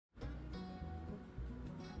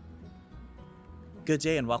Good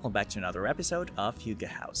day and welcome back to another episode of Hugo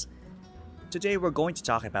House. Today we're going to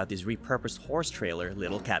talk about this repurposed horse trailer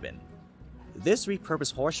little cabin. This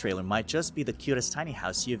repurposed horse trailer might just be the cutest tiny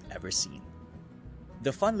house you've ever seen.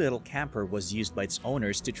 The fun little camper was used by its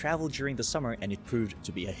owners to travel during the summer and it proved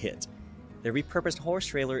to be a hit. The repurposed horse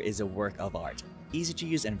trailer is a work of art, easy to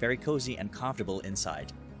use and very cozy and comfortable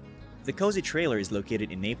inside. The cozy trailer is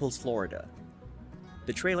located in Naples, Florida.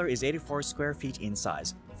 The trailer is 84 square feet in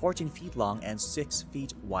size, 14 feet long and 6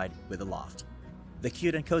 feet wide with a loft. The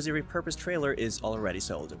cute and cozy repurposed trailer is already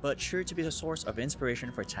sold, but sure to be a source of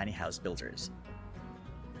inspiration for tiny house builders.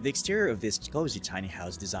 The exterior of this cozy tiny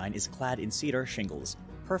house design is clad in cedar shingles,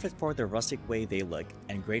 perfect for the rustic way they look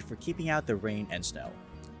and great for keeping out the rain and snow.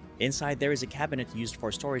 Inside there is a cabinet used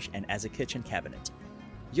for storage and as a kitchen cabinet.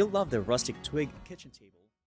 You'll love the rustic twig kitchen table.